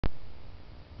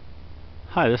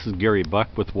Hi, this is Gary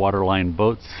Buck with Waterline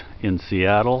Boats in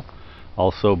Seattle,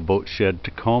 also Boat Shed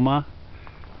Tacoma.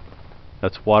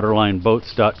 That's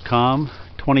waterlineboats.com,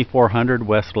 2400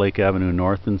 West Lake Avenue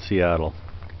North in Seattle.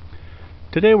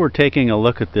 Today we're taking a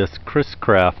look at this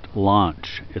Chris-Craft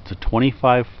launch. It's a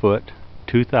 25-foot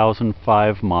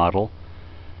 2005 model.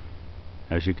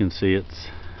 As you can see, it's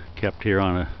kept here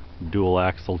on a dual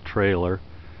axle trailer.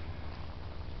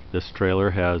 This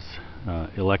trailer has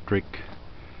electric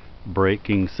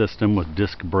braking system with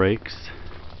disc brakes.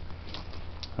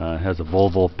 It has a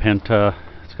Volvo Penta.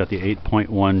 It's got the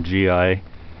 8.1 GI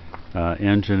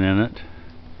engine in it.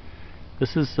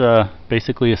 This is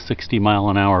basically a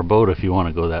 60-mile-an-hour boat if you want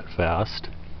to go that fast.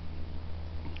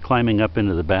 Climbing up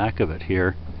into the back of it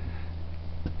here,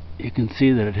 you can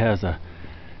see that it has a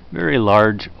very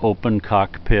large open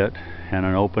cockpit and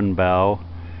an open bow.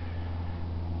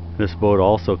 This boat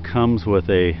also comes with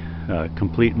a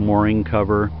complete mooring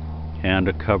cover and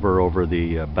a cover over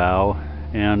the bow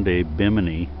and a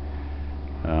bimini.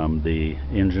 The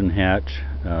engine hatch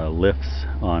lifts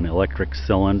on electric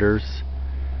cylinders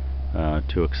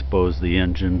to expose the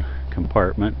engine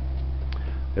compartment.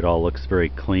 It all looks very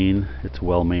clean. It's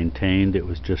well maintained. It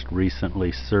was just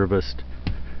recently serviced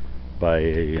by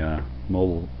a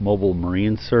mobile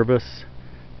marine service.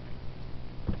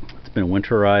 It's been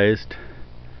winterized.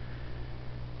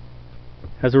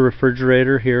 Has a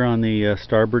refrigerator here on the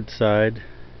starboard side,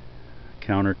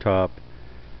 countertop,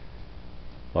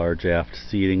 large aft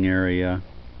seating area,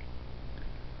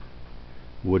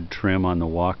 wood trim on the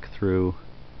walk-through,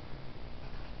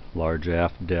 large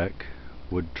aft deck,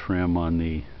 wood trim on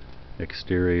the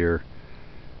exterior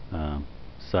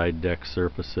side deck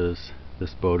surfaces.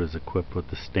 This boat is equipped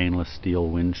with the stainless steel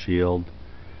windshield,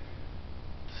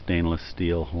 stainless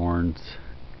steel horns,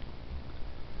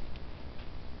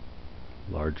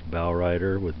 large bow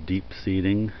rider with deep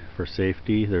seating for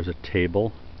safety. There's a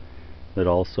table that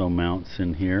also mounts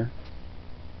in here.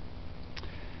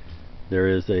 There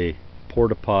is a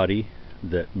porta potty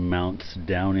that mounts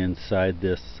down inside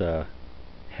this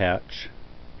hatch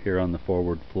here on the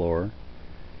forward floor.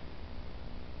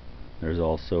 There's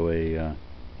also a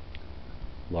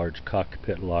large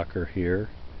cockpit locker here.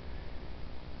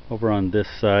 Over on this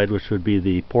side, which would be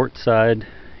the port side,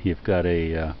 you've got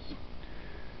a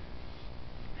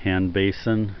hand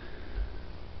basin,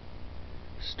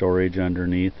 storage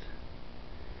underneath,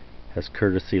 has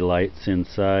courtesy lights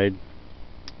inside,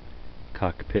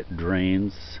 cockpit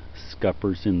drains,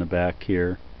 scuppers in the back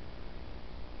here.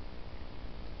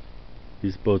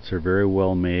 These boats are very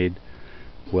well made,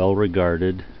 well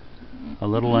regarded, a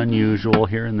little unusual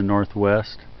here in the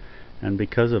Northwest, and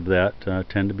because of that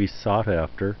tend to be sought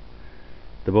after.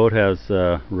 The boat has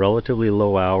relatively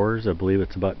low hours. I believe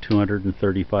it's about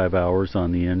 235 hours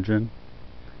on the engine.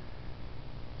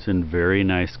 It's in very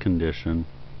nice condition.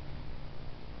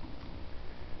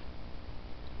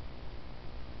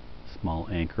 Small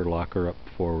anchor locker up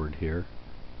forward here.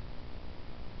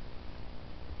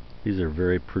 These are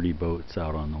very pretty boats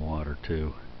out on the water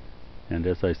too. And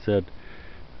as I said,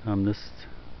 this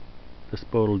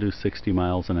boat will do 60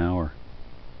 miles an hour.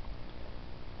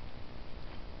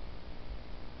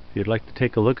 If you'd like to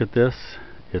take a look at this,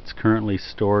 it's currently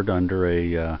stored under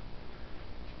a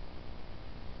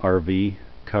RV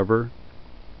cover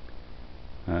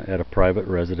at a private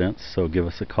residence. So give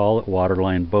us a call at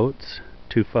Waterline Boats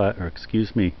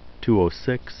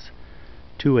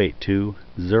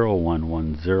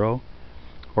 206-282-0110,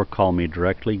 or call me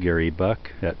directly, Gary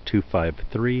Buck, at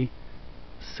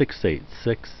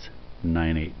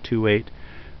 253-686-9828.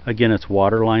 Again, it's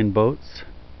Waterline Boats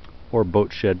or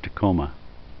Boat Shed Tacoma.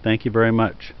 Thank you very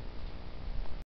much.